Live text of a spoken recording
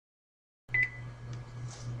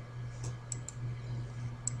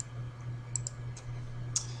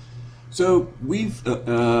So we've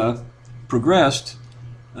progressed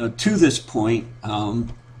to this point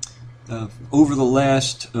over the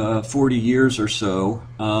last 40 years or so.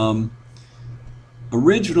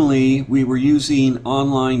 Originally, we were using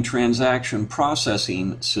online transaction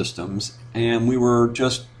processing systems, and we were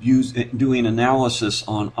just doing analysis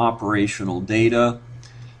on operational data.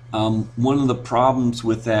 One of the problems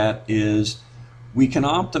with that is we can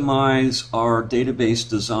optimize our database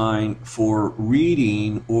design for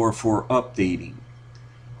reading or for updating,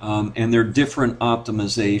 and they're different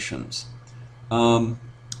optimizations.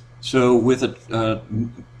 So with a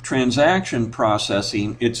transaction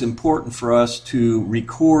processing, it's important for us to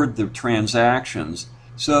record the transactions.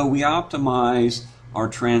 So we optimize our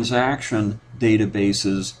transaction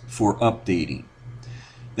databases for updating.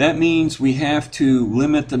 That means we have to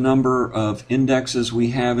limit the number of indexes we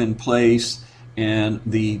have in place, and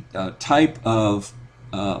the type of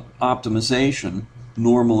optimization,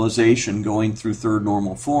 normalization going through third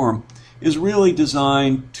normal form, is really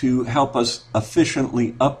designed to help us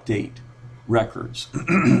efficiently update records.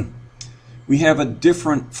 We have a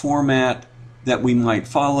different format that we might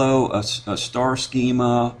follow, a star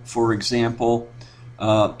schema, for example,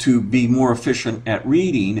 to be more efficient at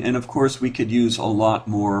reading, and of course we could use a lot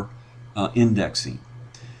more indexing.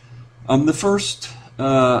 The first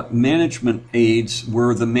management aids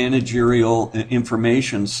were the managerial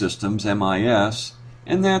information systems, MIS,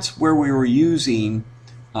 and that's where we were using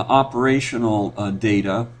operational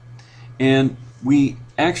data, and we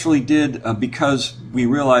actually did, because we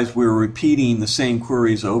realized we were repeating the same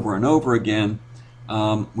queries over and over again,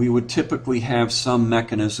 we would typically have some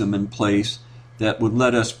mechanism in place that would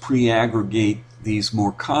let us pre-aggregate these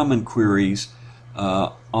more common queries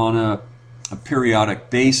on a periodic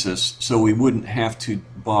basis, so we wouldn't have to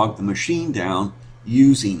bog the machine down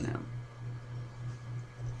using them.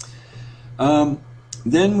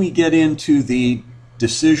 Then we get into the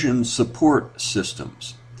decision support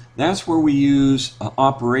systems. That's where we use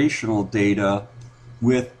operational data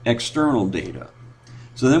with external data.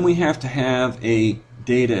 So then we have to have a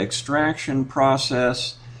data extraction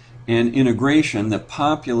process and integration that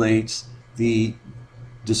populates the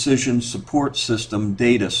decision support system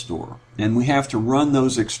data store. And we have to run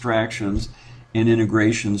those extractions and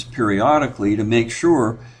integrations periodically to make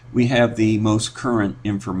sure we have the most current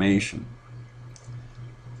information.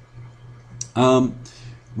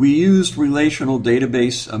 We used relational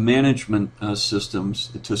database management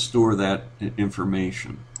systems to store that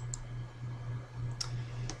information.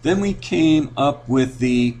 Then we came up with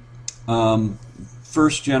the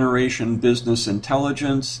first generation business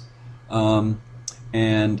intelligence,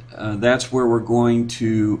 and that's where we're going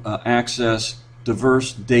to access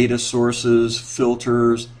diverse data sources,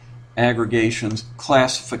 filters, aggregations,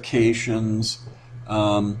 classifications,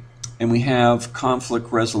 and we have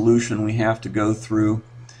conflict resolution we have to go through.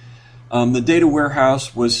 The data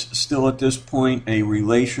warehouse was still at this point a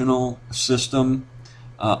relational system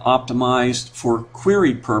optimized for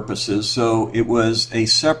query purposes, so it was a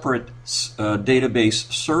separate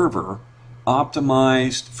database server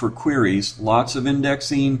optimized for queries, lots of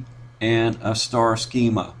indexing, and a star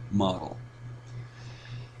schema model.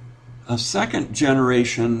 A second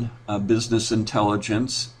generation business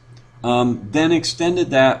intelligence then extended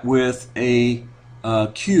that with a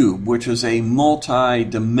cube, which is a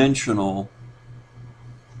multi-dimensional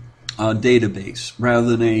database rather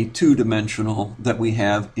than a two-dimensional that we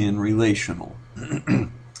have in relational.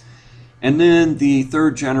 And then the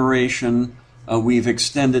third generation, we've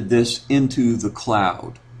extended this into the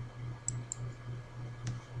cloud.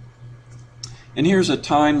 And here's a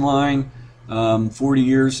timeline. 40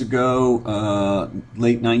 years ago,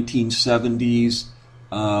 late 1970s,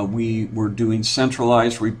 we were doing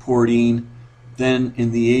centralized reporting. Then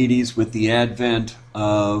in the 80s, with the advent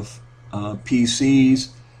of PCs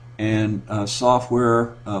and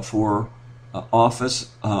software for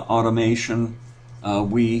office automation,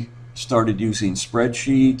 we started using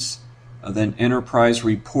spreadsheets. Then enterprise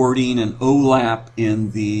reporting and OLAP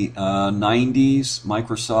in the 90s.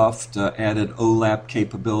 Microsoft added OLAP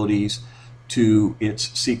capabilities to its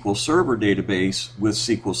SQL Server database with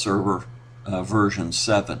SQL Server version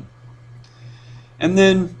 7. And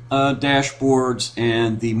then dashboards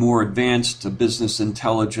and the more advanced business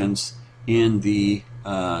intelligence in the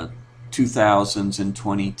 2000s and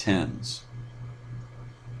 2010s.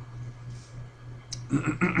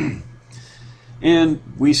 And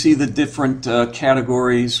we see the different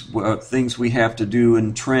categories, things we have to do,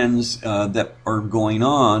 and trends that are going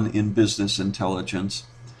on in business intelligence.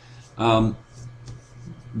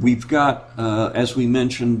 We've got, as we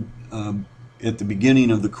mentioned at the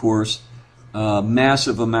beginning of the course,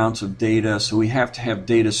 massive amounts of data, so we have to have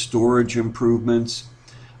data storage improvements.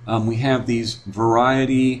 We have these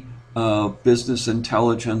variety of business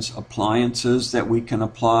intelligence appliances that we can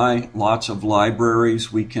apply, lots of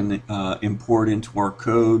libraries we can import into our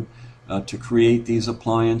code to create these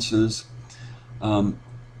appliances.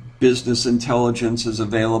 Business intelligence is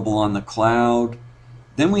available on the cloud.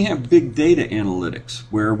 Then we have big data analytics,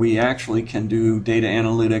 where we actually can do data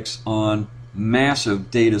analytics on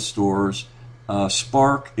massive data stores.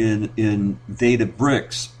 Spark in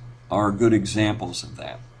Databricks are good examples of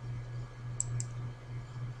that.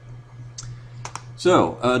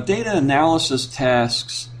 So, data analysis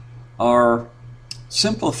tasks are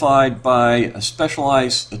simplified by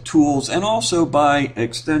specialized tools and also by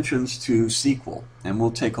extensions to SQL, and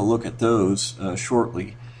we'll take a look at those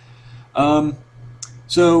shortly.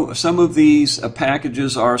 So some of these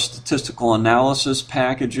packages are statistical analysis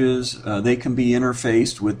packages. They can be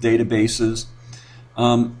interfaced with databases.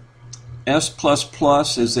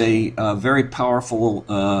 S++ is a very powerful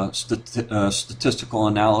statistical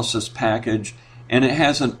analysis package, and it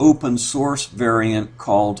has an open source variant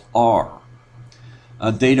called R.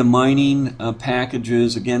 Data mining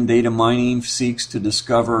packages, again, data mining seeks to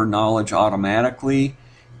discover knowledge automatically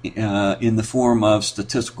in the form of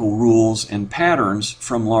statistical rules and patterns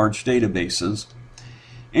from large databases.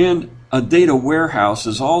 And a data warehouse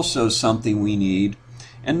is also something we need,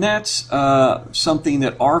 and that's something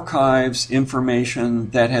that archives information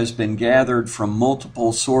that has been gathered from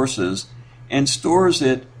multiple sources and stores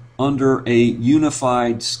it under a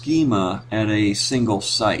unified schema at a single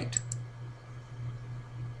site.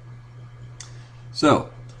 So,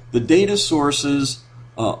 the data sources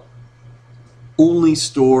only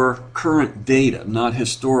store current data, not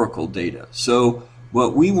historical data. So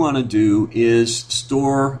what we want to do is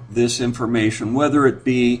store this information, whether it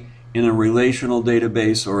be in a relational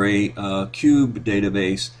database or a cube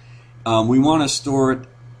database. We want to store it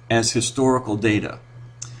as historical data.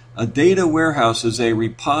 A data warehouse is a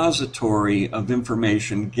repository of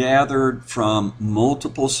information gathered from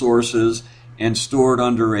multiple sources and stored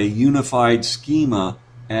under a unified schema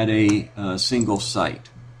at a single site.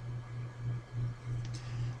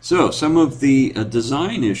 So some of the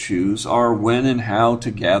design issues are when and how to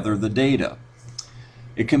gather the data.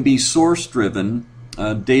 It can be source-driven.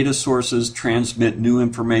 Data sources transmit new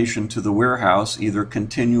information to the warehouse either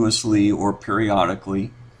continuously or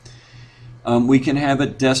periodically. We can have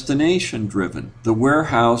it destination-driven. The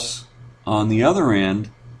warehouse, on the other end,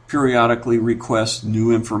 periodically requests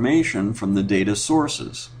new information from the data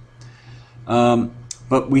sources.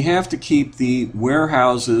 But we have to keep the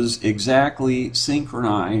warehouses exactly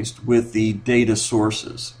synchronized with the data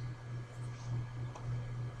sources.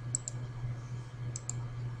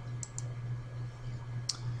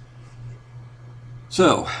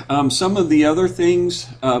 So, some of the other things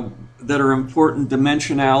that are important: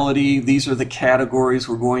 dimensionality. These are the categories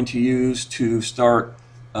we're going to use to start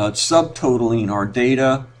subtotaling our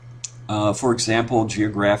data. For example,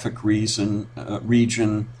 geographic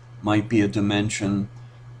region might be a dimension.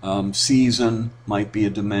 Season might be a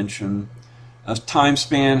dimension. Time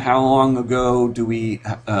span, how long ago do we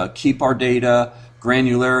keep our data?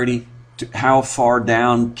 Granularity, how far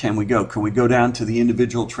down can we go? Can we go down to the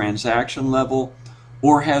individual transaction level,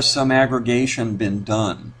 or has some aggregation been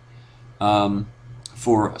done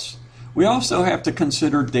for us? We also have to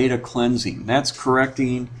consider data cleansing. That's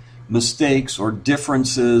correcting mistakes or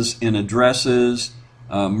differences in addresses,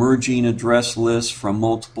 merging address lists from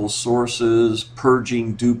multiple sources,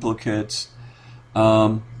 purging duplicates,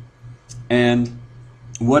 and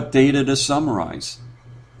what data to summarize.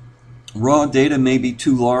 Raw data may be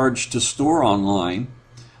too large to store online,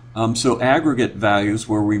 so aggregate values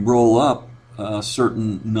where we roll up a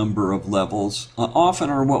certain number of levels often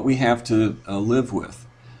are what we have to live with.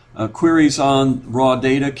 Queries on raw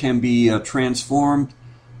data can be transformed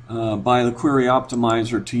by the query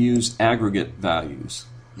optimizer to use aggregate values.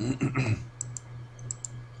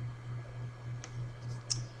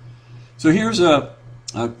 So here's a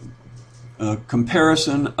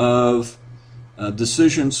comparison of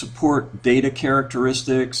decision support data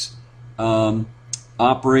characteristics,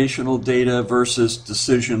 operational data versus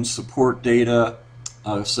decision support data.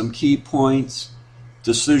 Some key points: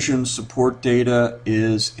 decision support data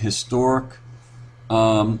is historic.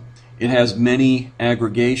 It has many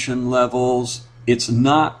aggregation levels. It's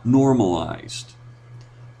not normalized.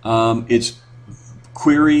 It's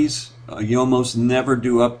queries. You almost never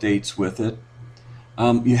do updates with it.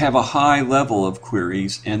 You have a high level of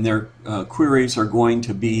queries, and their queries are going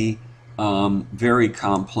to be very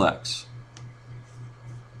complex.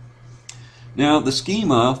 Now, the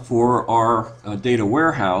schema for our data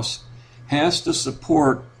warehouse has to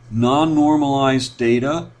support non-normalized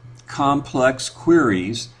data, complex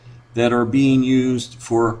queries that are being used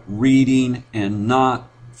for reading and not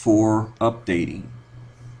for updating.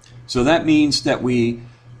 So that means that we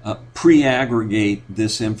pre-aggregate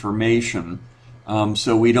this information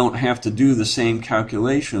so we don't have to do the same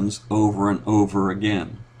calculations over and over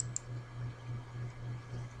again.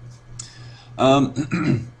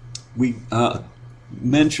 We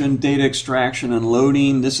mentioned data extraction and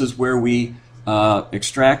loading. This is where we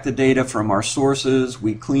extract the data from our sources,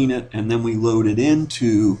 we clean it, and then we load it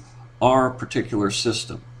into our particular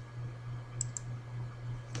system.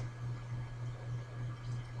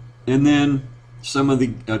 And then some of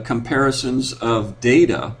the comparisons of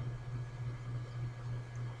data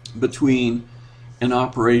between an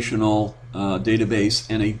operational database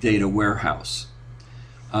and a data warehouse.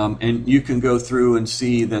 And you can go through and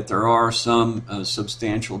see that there are some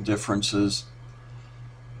substantial differences.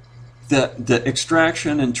 The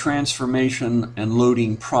extraction and transformation and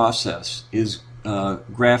loading process is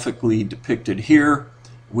graphically depicted here.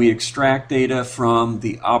 We extract data from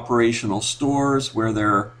the operational stores where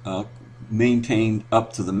they're maintained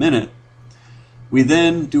up to the minute. We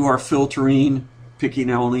then do our filtering, picking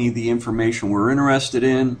only the information we're interested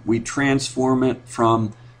in. We transform it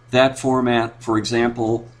from that format. For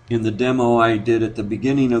example, in the demo I did at the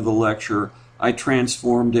beginning of the lecture, I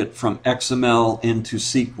transformed it from XML into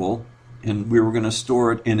SQL, and we were going to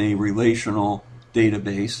store it in a relational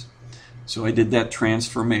database. So I did that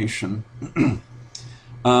transformation.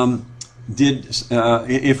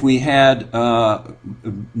 If we had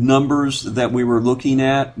numbers that we were looking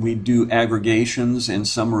at, we'd do aggregations and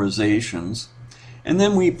summarizations. And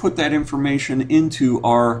then we put that information into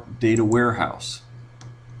our data warehouse.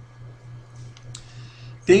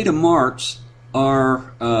 Data marts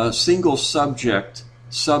are single subject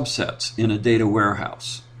subsets in a data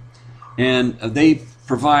warehouse. And they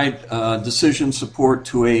provide decision support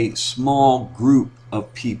to a small group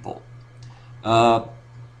of people.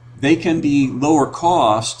 They can be lower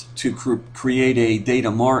cost to create a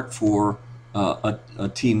data mart for a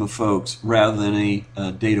team of folks rather than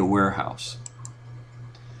a data warehouse.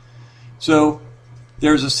 So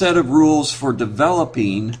there's a set of rules for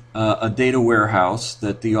developing a data warehouse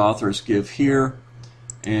that the authors give here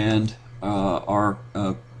and are,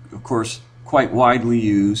 of course, quite widely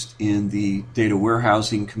used in the data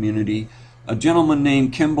warehousing community. A gentleman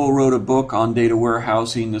named Kimball wrote a book on data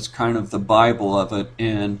warehousing that's kind of the Bible of it,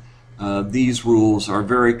 and these rules are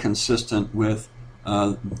very consistent with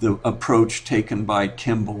the approach taken by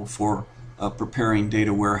Kimball for preparing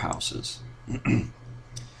data warehouses.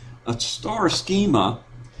 A star schema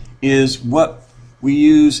is what we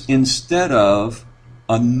use instead of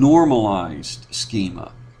a normalized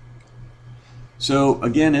schema. So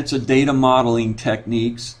again, it's a data modeling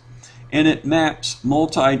techniques, and it maps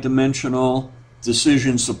multi-dimensional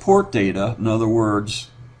decision support data, in other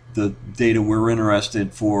words, the data we're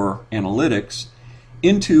interested for analytics,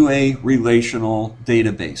 into a relational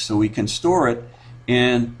database. So we can store it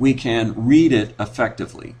and we can read it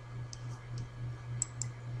effectively.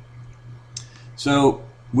 So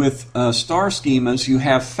with star schemas, you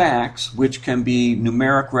have facts, which can be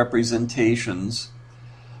numeric representations,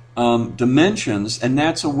 dimensions, and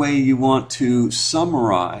that's a way you want to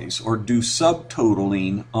summarize or do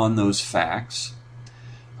subtotaling on those facts.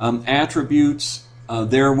 Attributes,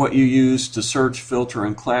 they're what you use to search, filter,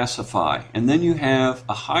 and classify. And then you have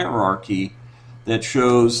a hierarchy that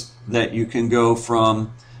shows that you can go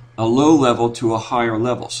from a low level to a higher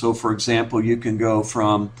level. So for example, you can go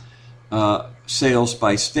from sales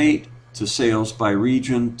by state to sales by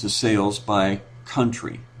region to sales by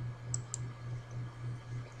country.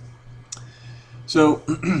 So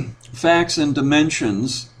facts and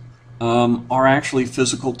dimensions are actually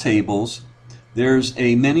physical tables. There's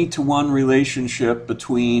a many-to-one relationship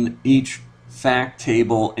between each fact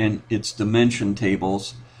table and its dimension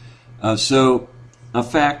tables. So a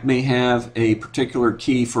fact may have a particular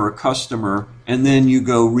key for a customer, and then you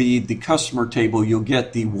go read the customer table, you'll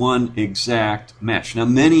get the one exact match. Now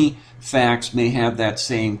many facts may have that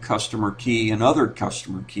same customer key and other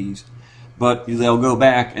customer keys, but they'll go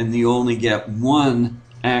back and you only get one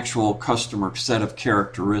actual customer set of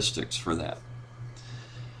characteristics for that.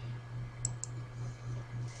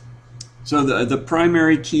 So the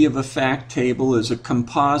primary key of a fact table is a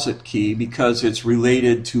composite key because it's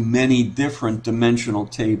related to many different dimensional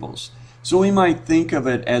tables. So we might think of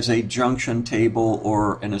it as a junction table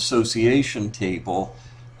or an association table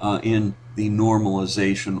in the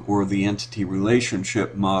normalization or the entity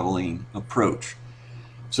relationship modeling approach.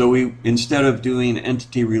 So instead of doing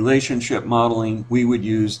entity relationship modeling, we would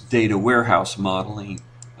use data warehouse modeling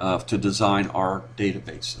to design our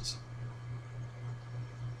databases.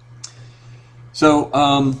 So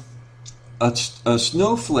a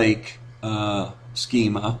snowflake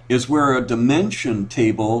schema is where a dimension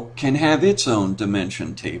table can have its own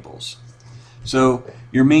dimension tables. So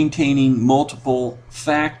you're maintaining multiple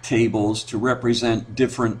fact tables to represent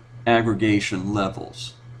different aggregation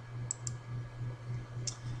levels.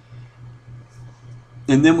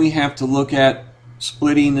 And then we have to look at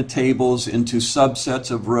splitting the tables into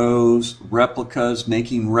subsets of rows, replicas,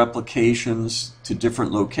 making replications to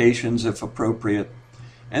different locations if appropriate,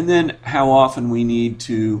 and then how often we need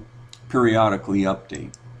to periodically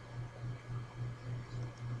update.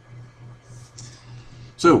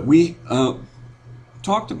 So we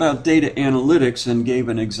talked about data analytics and gave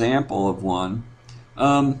an example of one.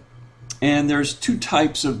 And there's two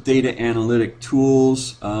types of data analytic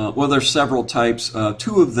tools. Well, there's several types.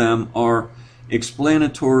 Two of them are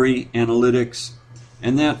explanatory analytics,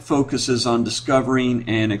 and that focuses on discovering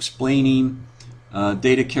and explaining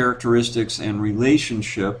data characteristics and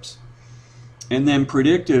relationships. And then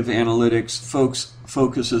predictive analytics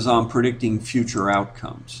focuses on predicting future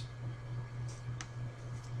outcomes.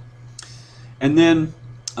 And then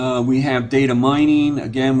we have data mining.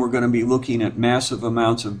 Again, we're going to be looking at massive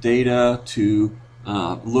amounts of data to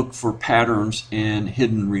look for patterns and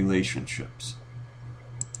hidden relationships.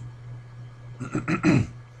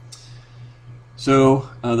 So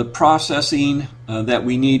the processing that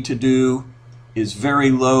we need to do is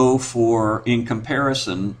very low in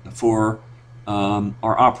comparison for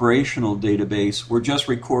our operational database. We're just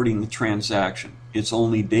recording the transaction. It's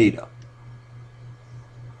only data.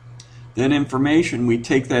 Then information, we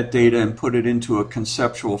take that data and put it into a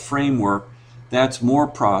conceptual framework. That's more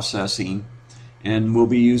processing, and we'll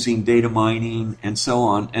be using data mining and so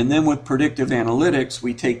on. And then with predictive analytics,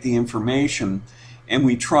 we take the information and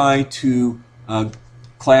we try to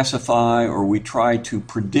classify, or we try to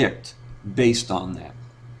predict based on that.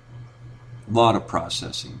 A lot of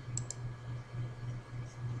processing.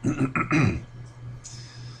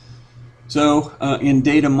 So in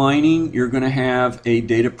data mining, you're going to have a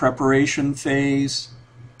data preparation phase,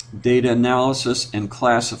 data analysis and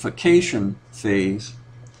classification phase,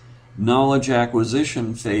 knowledge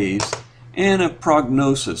acquisition phase, and a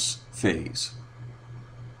prognosis phase.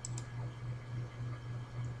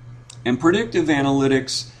 And predictive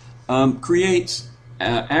analytics creates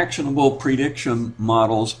actionable prediction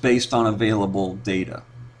models based on available data.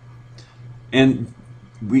 And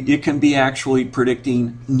it can be actually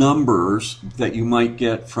predicting numbers that you might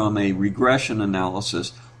get from a regression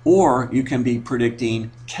analysis, or you can be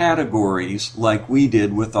predicting categories like we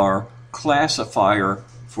did with our classifier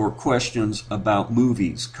for questions about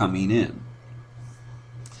movies coming in.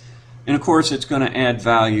 And of course, it's going to add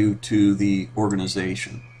value to the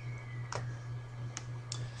organization.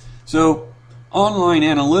 So, online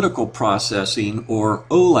analytical processing, or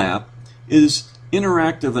OLAP, is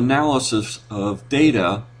interactive analysis of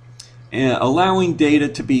data, allowing data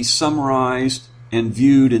to be summarized and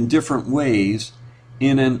viewed in different ways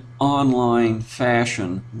in an online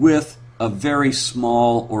fashion with a very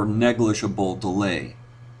small or negligible delay.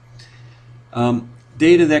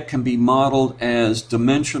 Data that can be modeled as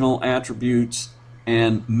dimensional attributes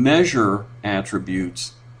and measure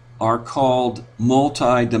attributes are called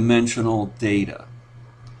multi-dimensional data.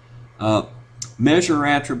 Measure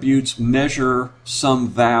attributes measure some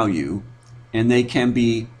value, and they can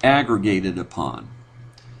be aggregated upon.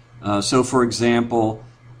 So for example,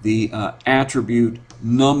 the attribute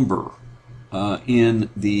number in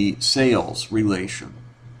the sales relation.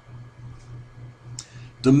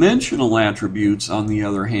 Dimensional attributes, on the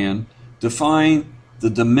other hand, define the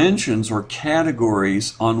dimensions or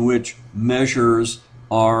categories on which measures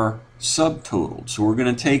are subtotaled. So we're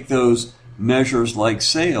going to take those measures like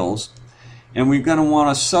sales, and we're going to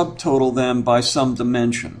want to subtotal them by some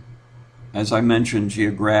dimension. As I mentioned,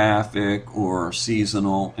 geographic or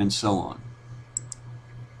seasonal and so on.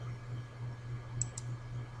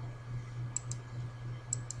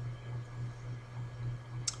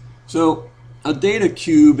 So a data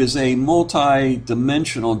cube is a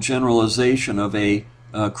multi-dimensional generalization of a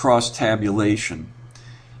cross-tabulation.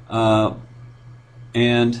 And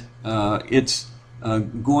it's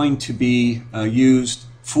going to be used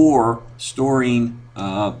for storing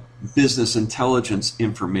business intelligence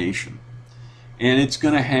information. And it's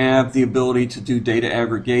going to have the ability to do data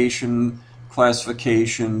aggregation,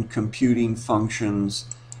 classification, computing functions,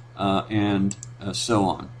 and so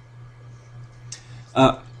on.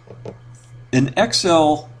 An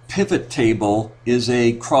Excel pivot table is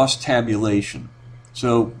a cross-tabulation.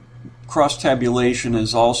 So cross-tabulation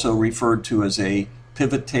is also referred to as a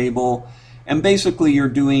pivot table, And basically you're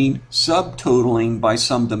doing subtotaling by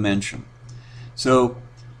some dimension. So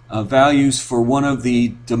values for one of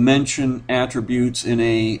the dimension attributes in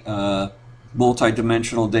a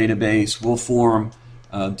multi-dimensional database will form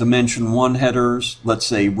dimension 1 headers, let's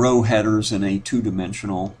say row headers in a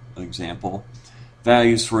 2-dimensional example.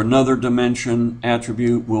 Values for another dimension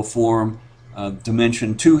attribute will form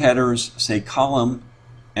dimension 2 headers, say column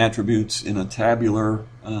attributes in a tabular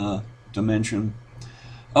dimension.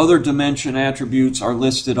 Other dimension attributes are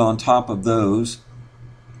listed on top of those,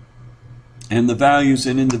 and the values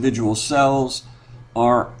in individual cells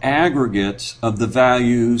are aggregates of the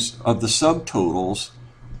values of the subtotals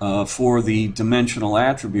for the dimensional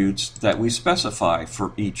attributes that we specify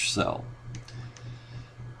for each cell.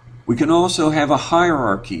 We can also have a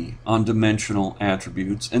hierarchy on dimensional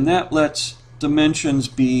attributes, and that lets dimensions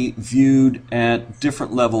be viewed at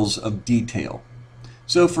different levels of detail.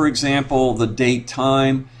 So for example, the date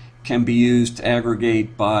time can be used to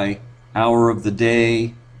aggregate by hour of the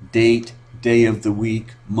day, date, day of the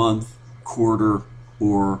week, month, quarter,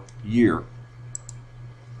 or year.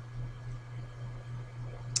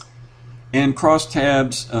 And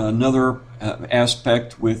crosstabs, another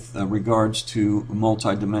aspect with regards to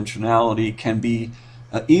multidimensionality, can be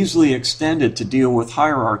easily extended to deal with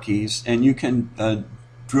hierarchies, and you can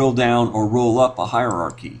drill down or roll up a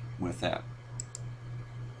hierarchy with that.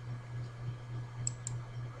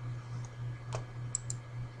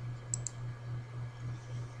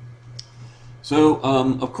 So,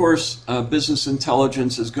 of course, business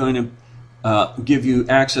intelligence is going to give you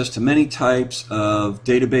access to many types of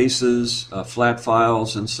databases, flat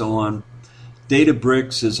files, and so on.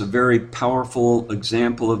 Databricks is a very powerful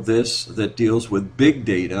example of this that deals with big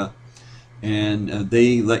data, and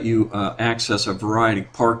they let you access a variety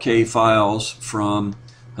of Parquet files from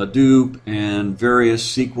Hadoop and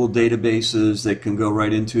various SQL databases that can go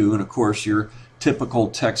right into, and of course, your typical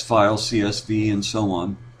text file, CSV, and so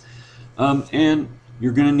on. And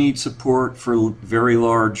you're going to need support for very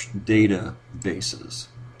large databases.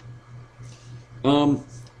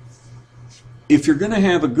 If you're going to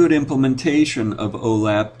have a good implementation of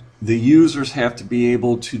OLAP, the users have to be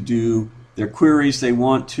able to do their queries they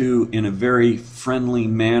want to in a very friendly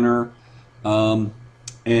manner. And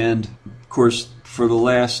of course, for the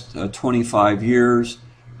last 25 years,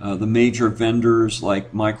 the major vendors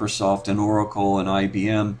like Microsoft and Oracle and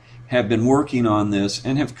IBM have been working on this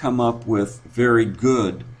and have come up with very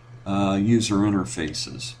good user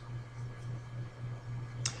interfaces.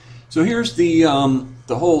 So here's the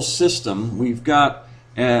whole system. We've got,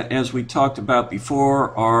 as we talked about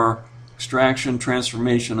before, our extraction,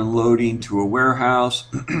 transformation, and loading to a warehouse.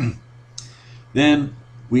 Then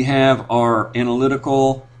we have our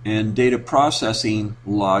analytical and data processing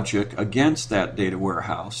logic against that data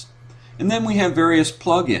warehouse. And then we have various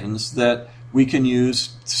plugins that we can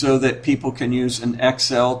use so that people can use an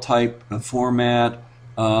Excel type of format,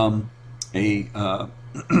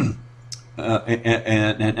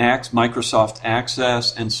 Microsoft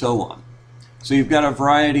Access, and so on. So you've got a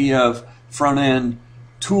variety of front-end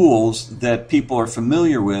tools that people are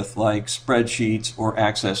familiar with, like spreadsheets or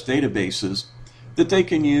Access databases, that they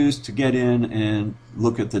can use to get in and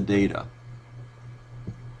look at the data.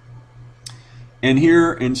 And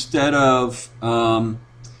here, instead of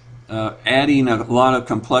adding a lot of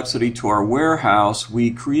complexity to our warehouse,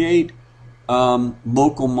 we create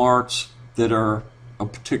local marts that are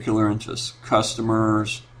of particular interest: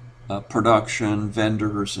 customers, production,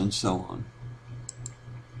 vendors, and so on.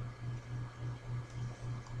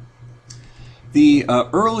 The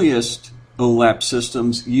earliest OLAP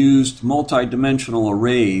systems used multidimensional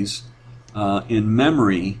arrays in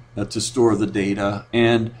memory to store the data,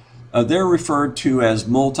 and they're referred to as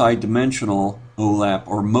multidimensional OLAP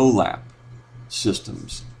or MOLAP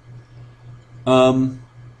systems.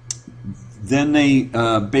 Then they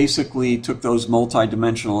basically took those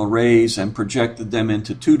multidimensional arrays and projected them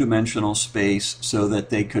into two-dimensional space so that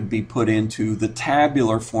they could be put into the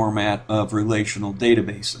tabular format of relational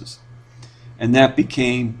databases. And that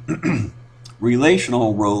became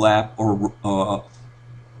relational ROLAP or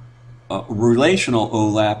relational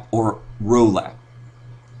OLAP or ROLAP.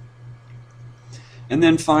 And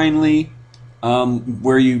then finally,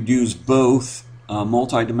 where you use both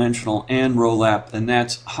multidimensional and ROLAP, and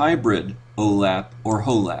that's hybrid OLAP or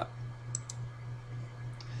HOLAP.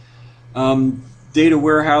 Data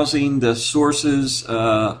warehousing, the sources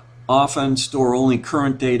often store only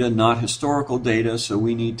current data, not historical data, so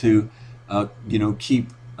we need to keep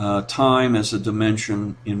time as a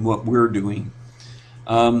dimension in what we're doing.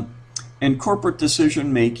 And corporate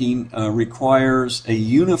decision making requires a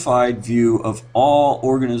unified view of all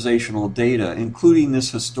organizational data, including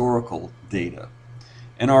this historical data.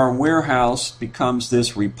 And our warehouse becomes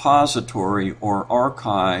this repository or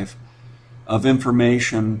archive of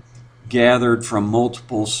information gathered from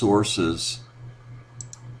multiple sources.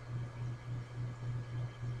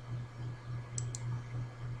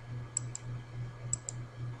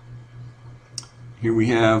 Here we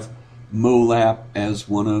have MOLAP as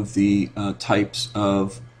one of the types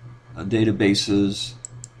of databases,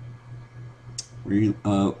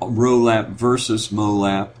 ROLAP versus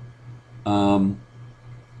MOLAP.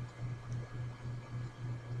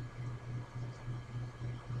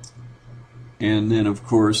 And then, of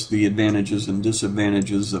course, the advantages and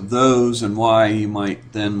disadvantages of those and why you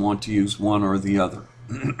might then want to use one or the other.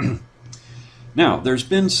 Now, there's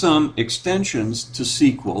been some extensions to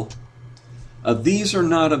SQL. These are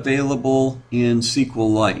not available in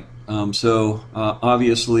SQLite.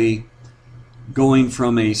 Obviously, going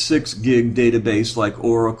from a 6 gig database like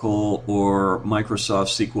Oracle or Microsoft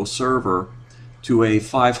SQL Server to a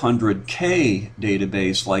 500K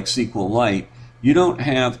database like SQLite, you don't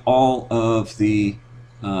have all of the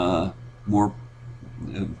more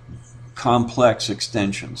complex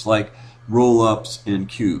extensions like roll-ups and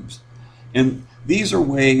cubes. And these are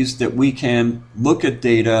ways that we can look at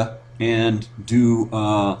data and do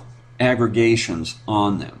aggregations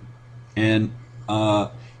on them. And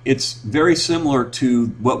it's very similar to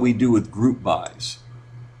what we do with group bys.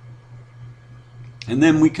 And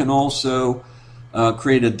then we can also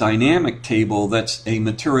create a dynamic table that's a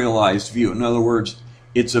materialized view. In other words,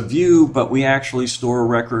 it's a view, but we actually store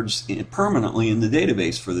records permanently in the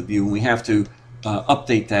database for the view, and we have to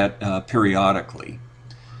update that periodically.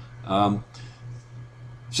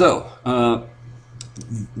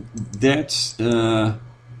 That's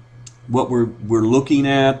what we're looking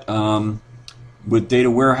at. With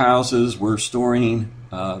data warehouses, we're storing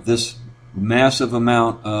this massive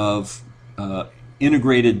amount of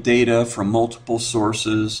integrated data from multiple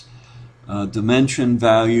sources. Dimension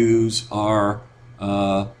values are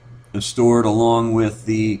stored along with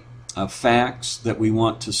the facts that we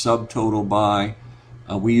want to subtotal by.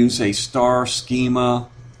 We use a star schema,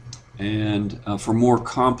 and for more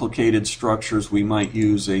complicated structures we might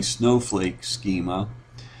use a snowflake schema.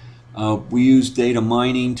 We use data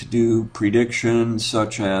mining to do predictions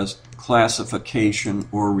such as classification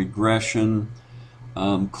or regression,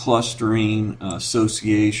 clustering,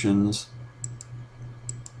 associations,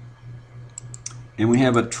 and we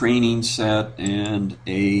have a training set and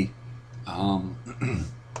a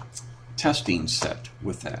testing set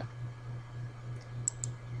with that.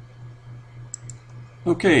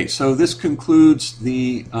 Okay, so this concludes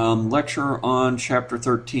the lecture on Chapter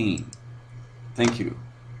 13. Thank you.